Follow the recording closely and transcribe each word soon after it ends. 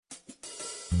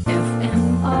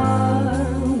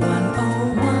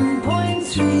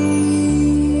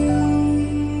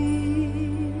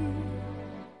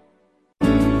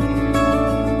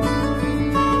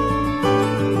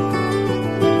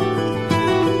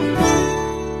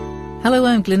Hello,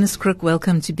 I'm Glynis Crook.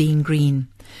 Welcome to Being Green.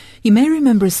 You may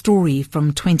remember a story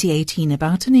from 2018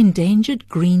 about an endangered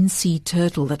green sea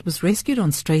turtle that was rescued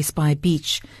on Strathspey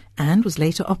Beach and was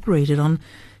later operated on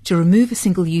to remove a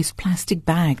single-use plastic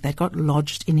bag that got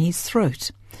lodged in his throat.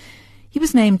 He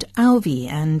was named Alvy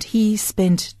and he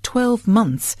spent 12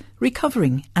 months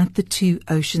recovering at the Two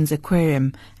Oceans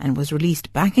Aquarium and was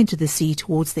released back into the sea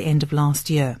towards the end of last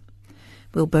year.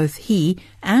 Well, both he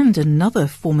and another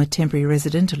former temporary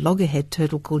resident, a loggerhead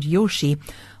turtle called Yoshi,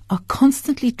 are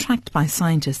constantly tracked by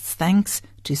scientists thanks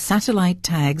to satellite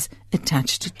tags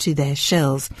attached to their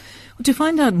shells. Well, to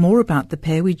find out more about the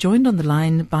pair, we joined on the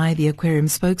line by the aquarium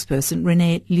spokesperson,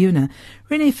 Renee Luna.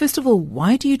 Renee, first of all,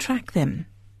 why do you track them?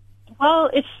 Well,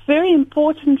 it's very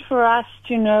important for us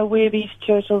to know where these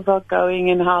turtles are going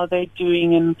and how they're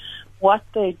doing and what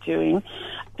they're doing.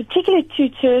 Particularly two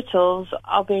turtles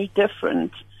are very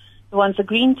different. The one's a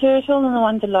green turtle and the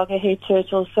one's a loggerhead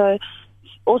turtle. So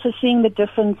also seeing the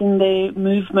difference in their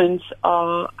movements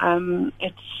are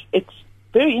it's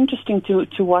very interesting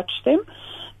to watch them.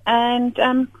 And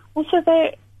also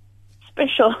they're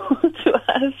special to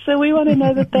us, so we want to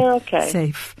know that they're okay.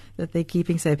 Safe, that they're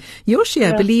keeping safe. Yoshi,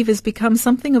 I believe, has become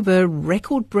something of a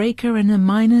record breaker and a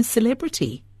minor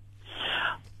celebrity.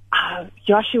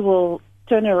 Yoshi will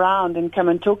turn around and come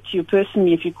and talk to you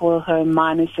personally if you call her a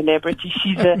minor celebrity.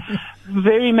 She's a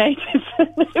very major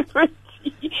celebrity.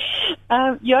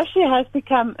 Yoshi has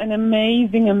become an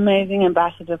amazing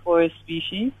ambassador for her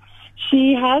species.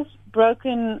 She has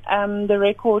broken the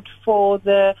record for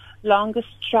the longest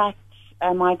tracked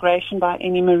migration by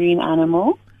any marine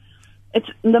animal. It's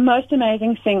the most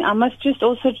amazing thing. I must just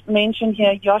also mention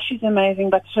here, Yoshi's amazing,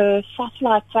 but her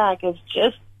satellite tag has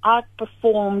just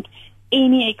outperformed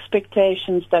any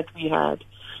expectations that we had.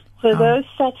 So those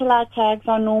satellite tags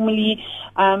are normally,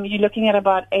 you're looking at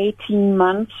about 18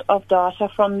 months of data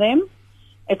from them.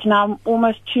 It's now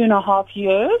almost 2.5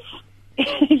 years.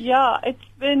 Yeah, it's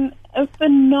been a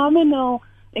phenomenal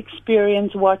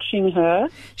experience watching her.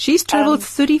 She's travelled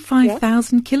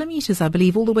 35,000 kilometres, I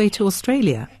believe, all the way to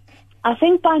Australia. I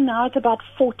think by now it's about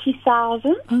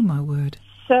 40,000. Oh, my word.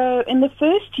 So in the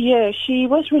first year, she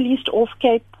was released off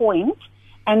Cape Point,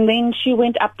 and then she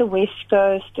went up the west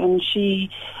coast, and she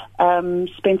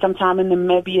spent some time in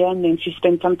Namibia, and then she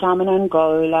spent some time in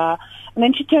Angola, and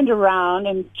then she turned around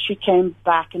and she came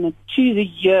back, and the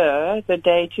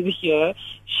day to the year,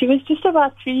 she was just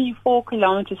about 3-4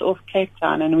 kilometers off Cape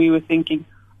Town, and we were thinking,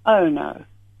 oh no,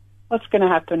 what's going to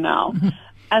happen now?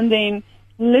 And then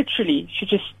literally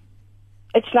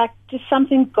it's like just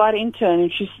something got into her,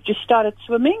 and she just started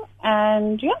swimming,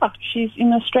 and she's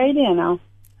in Australia now.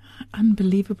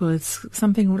 Unbelievable. It's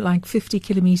something like 50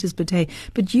 kilometres per day.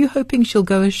 But you hoping she'll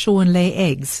go ashore and lay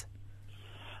eggs?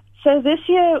 So this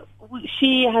year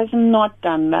she has not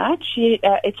done that.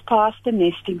 It's past the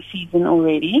nesting season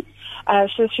already.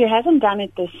 So she hasn't done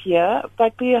it this year,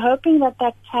 but we're hoping that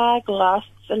tag lasts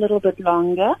a little bit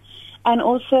longer. And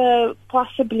also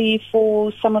possibly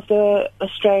for some of the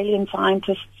Australian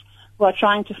scientists who are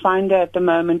trying to find her at the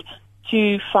moment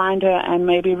to find her and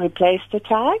maybe replace the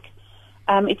tag.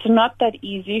 It's not that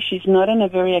easy. She's not in a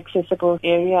very accessible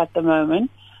area at the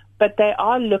moment, but they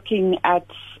are looking at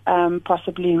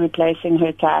possibly replacing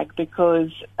her tag because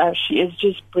she is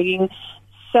just bringing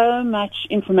so much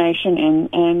information in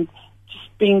and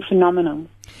just being phenomenal.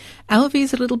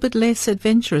 Alvy's a little bit less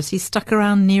adventurous. He's stuck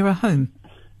around nearer home.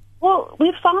 Well,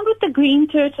 we've found with the green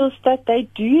turtles that they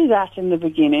do that in the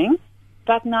beginning,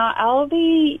 but now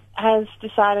Alvy has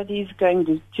decided he's going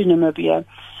to Namibia.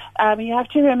 You have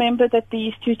to remember that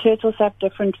these two turtles have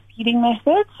different feeding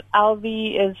methods.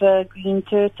 Alvy is a green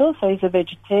turtle, so he's a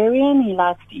vegetarian. He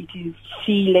likes to eat his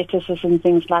sea lettuces and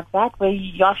things like that, where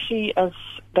Yoshi is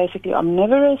basically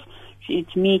omnivorous. She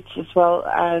eats meat as well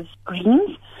as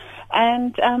greens.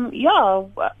 And,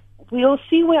 we'll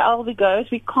see where Alvy goes.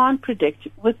 We can't predict.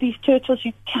 With these turtles,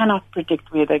 you cannot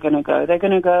predict where they're going to go. They're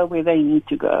going to go where they need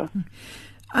to go.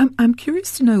 I'm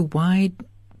curious to know why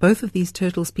both of these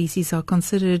turtle species are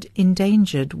considered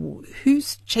endangered.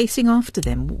 Who's chasing after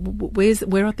them?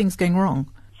 Where are things going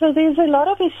wrong? So there's a lot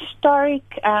of historic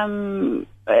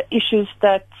issues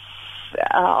that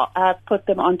have put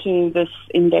them onto this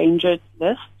endangered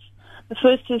list. The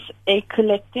first is egg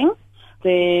collecting,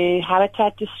 the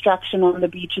habitat destruction on the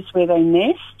beaches where they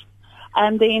nest,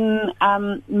 and then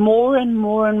more and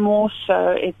more so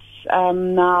it's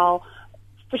now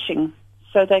fishing.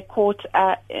 So they're caught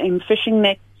in fishing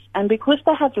nets, and because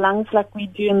they have lungs like we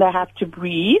do and they have to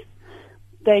breathe,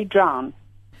 they drown.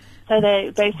 So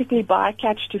they basically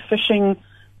bycatch to fishing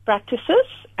practices,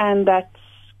 and that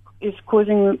is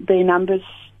causing their numbers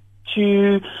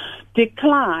to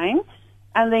decline.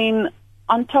 And then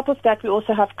on top of that, we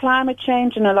also have climate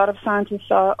change, and a lot of scientists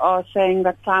are saying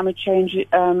that climate change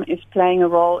is playing a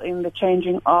role in the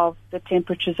changing of the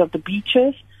temperatures of the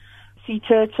beaches. Sea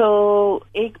turtle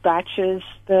egg batches,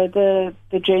 the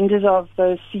genders of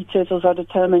those sea turtles are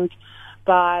determined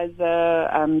by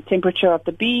the temperature of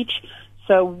the beach.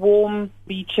 So warm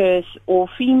beaches or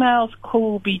females,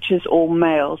 cool beaches or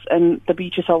males. And the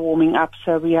beaches are warming up,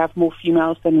 so we have more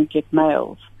females than we get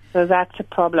males. So that's a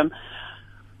problem.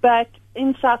 But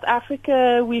in South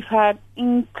Africa, we've had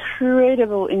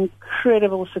incredible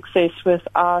success with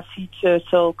our sea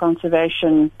turtle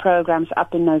conservation programs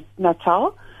up in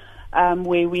Natal,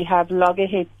 where we have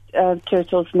loggerhead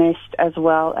turtles nest as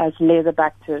well as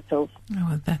leatherback turtles.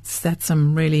 Oh, that's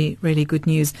some really, really good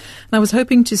news. And I was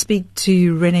hoping to speak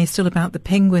to Renee still about the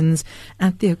penguins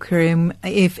at the aquarium.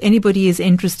 If anybody is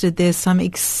interested, there's some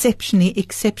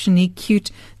exceptionally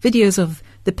cute videos of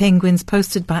the penguins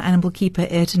posted by animal keeper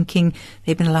Ayrton King.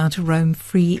 They've been allowed to roam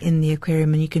free in the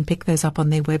aquarium, and you can pick those up on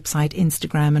their website,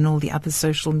 Instagram, and all the other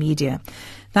social media.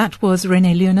 That was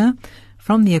Renee Leuna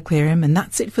from the aquarium, and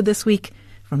that's it for this week.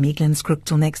 From me, Glenn Scrook,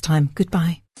 till next time,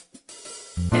 goodbye.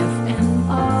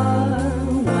 FMR